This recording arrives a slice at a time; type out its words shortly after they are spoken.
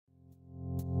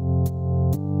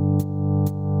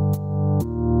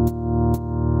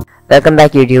Welcome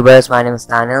back YouTubers, my name is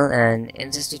Daniel, and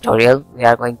in this tutorial we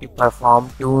are going to perform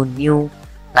two new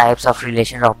types of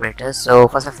relational operators. So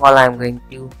first of all, I'm going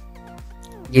to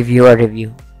give you a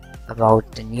review about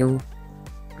the new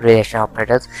relational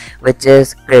operators, which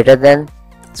is greater than.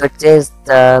 So it says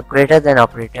the greater than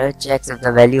operator checks if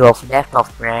the value of left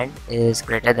operand is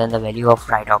greater than the value of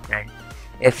right operand.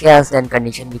 If yes, then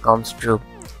condition becomes true.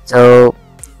 So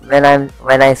when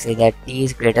I say that t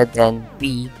is greater than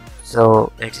b,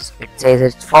 so it says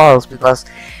it's false because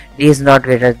d is not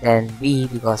greater than b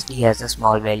because d has a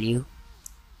small value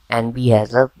and b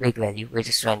has a big value, which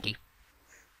is 20.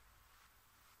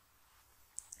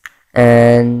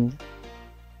 And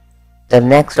the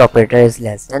next operator is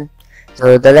less than.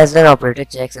 So the less than operator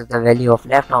checks if the value of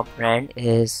left operand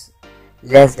is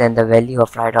less than the value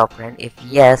of right operand. If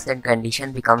yes, then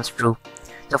condition becomes true.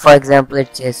 So for example,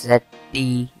 it says that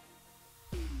t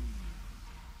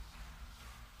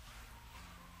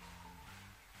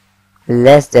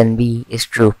less than b is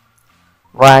true.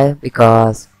 Why?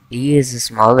 Because d is a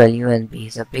small value and b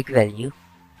is a big value.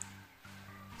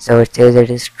 So it says it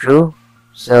is true.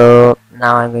 So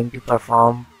now I'm going to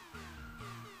perform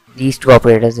these two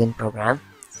operators in program.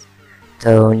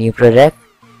 So new project,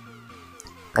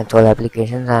 control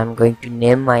applications. I'm going to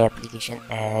name my application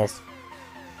as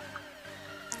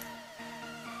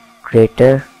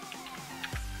greater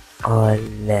or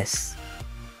less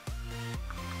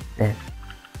than,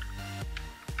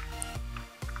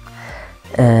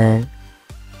 and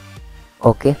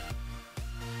okay.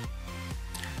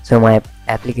 So my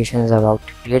application is about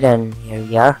to create, and here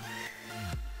we are.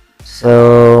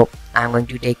 So I'm going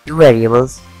to take two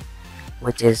variables,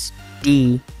 which is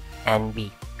t and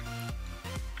b,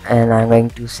 and I'm going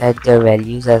to set their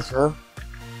values as well.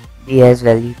 D has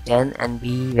value 10 and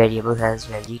b variable has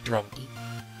value 20.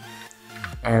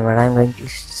 And what I'm going to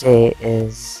say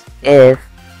is if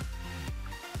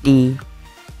t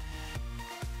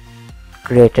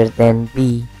greater than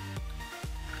b,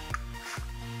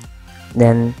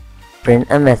 then print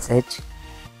a message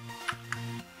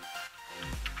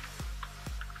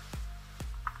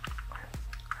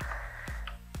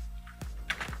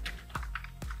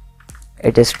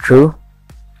it is true,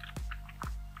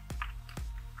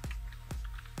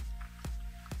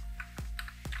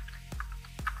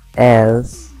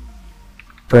 else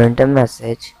print a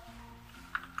message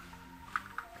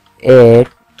it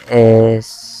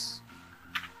is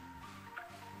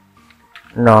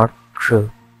not true.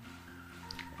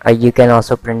 You can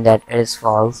also print that it is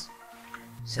false.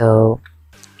 So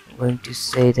I'm going to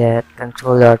say that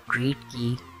control.read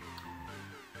key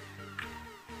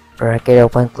bracket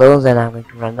open close, and I'm going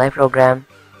to run my program.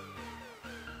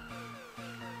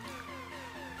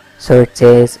 So it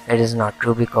says it is not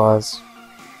true because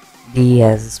d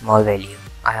has a small value.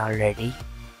 I already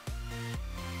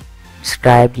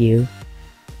described you.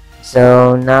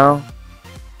 So now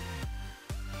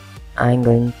I'm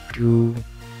going to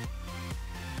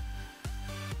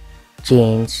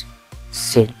change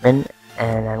statement,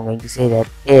 and I'm going to say that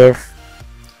if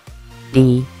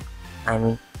d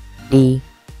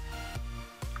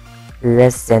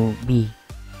less than b.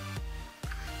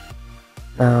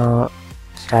 Now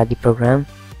start the program.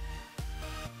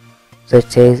 So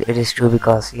it says it is true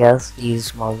because yes, d is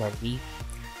smaller than b.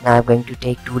 Now I'm going to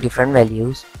take two different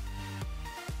values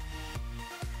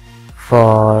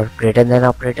for greater than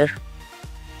operator.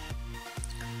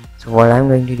 So what I'm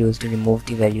going to do is to remove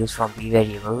the values from b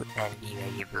variable and d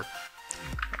variable,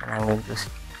 and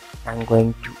I'm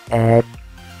going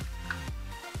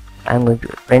to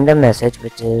print a message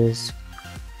which is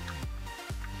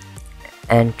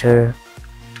enter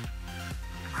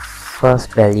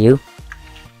first value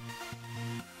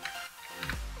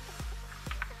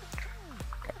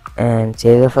and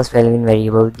save the first value in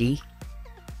variable d.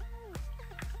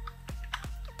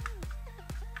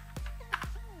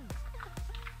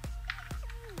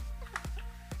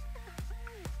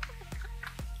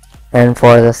 And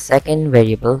for the second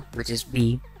variable, which is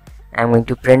b, I'm going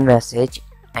to print message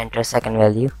enter second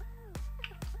value.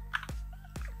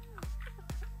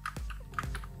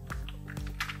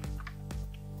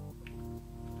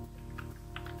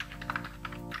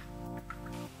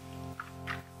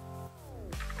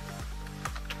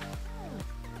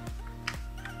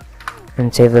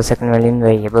 And save the second value in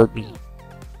variable b.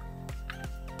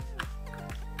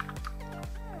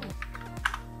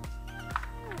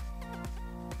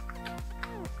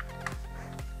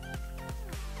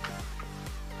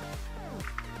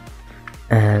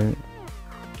 And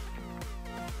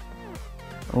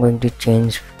I'm going to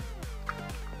change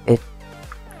it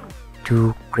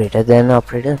to greater than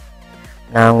operator.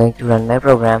 Now I'm going to run my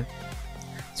program.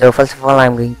 So first of all,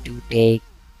 I'm going to take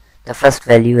the first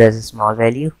value as a small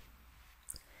value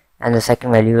and the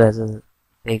second value as a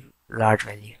large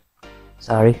value.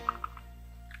 Sorry.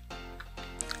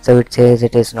 So it says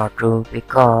it is not true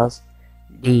because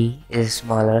D is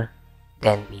smaller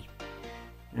than B.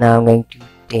 Now I'm going to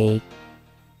take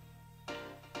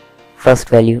first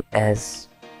value as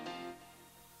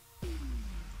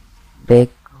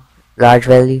large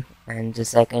value and the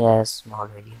second as small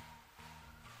value.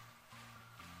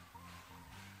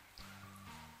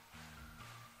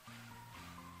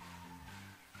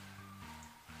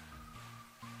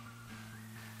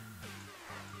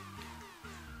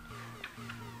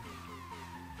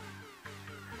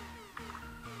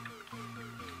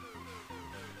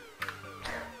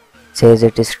 Says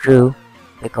it is true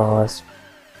because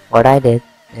what I did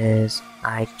is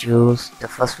I choose the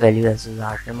first value as a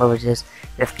large number, which is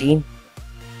 15,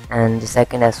 and the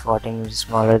second as 14, which is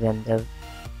smaller than the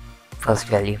first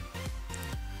value.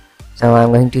 So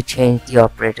I'm going to change the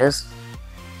operators,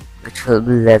 which will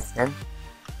be less than.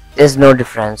 There's no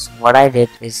difference. What I did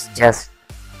is just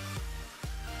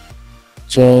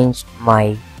changed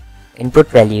my input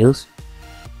values.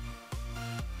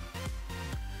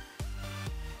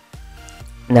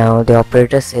 Now the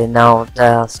operator says, now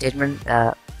the statement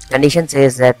condition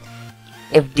says that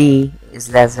if D is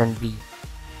less than B,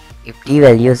 if D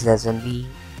value is less than B,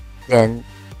 then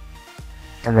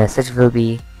the message will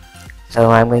be,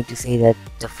 so I'm going to say that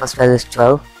the first value is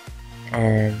 12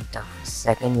 and the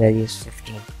second value is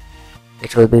 15,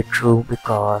 which will be true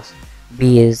because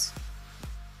B is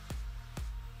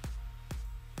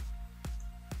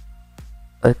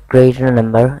a greater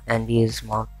number and D is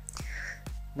small.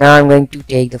 Now I'm going to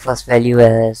take the first value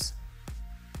as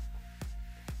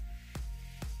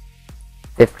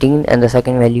 15 and the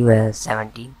second value as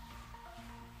 17.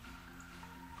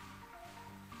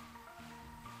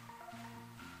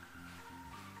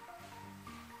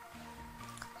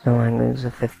 So I'm going to say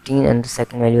 15 and the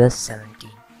second value is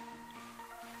 17.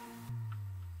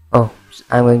 Oh,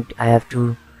 I have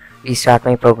to restart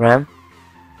my program.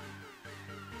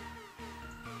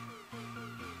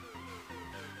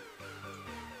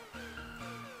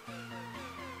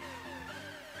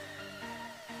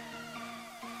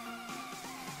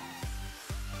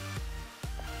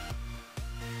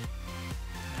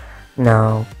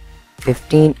 Now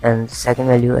 15 and the second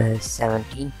value is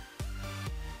 17.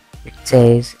 It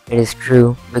says it is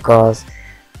true because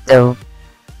the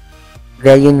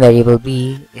value in variable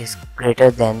B is greater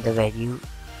than the value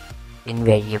in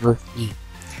variable E.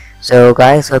 So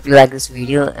guys, hope you like this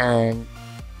video and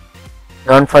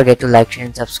don't forget to like, share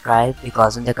and subscribe,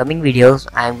 because in the coming videos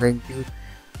I am going to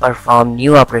perform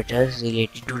new operators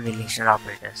related to relational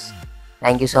operators.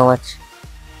 Thank you so much.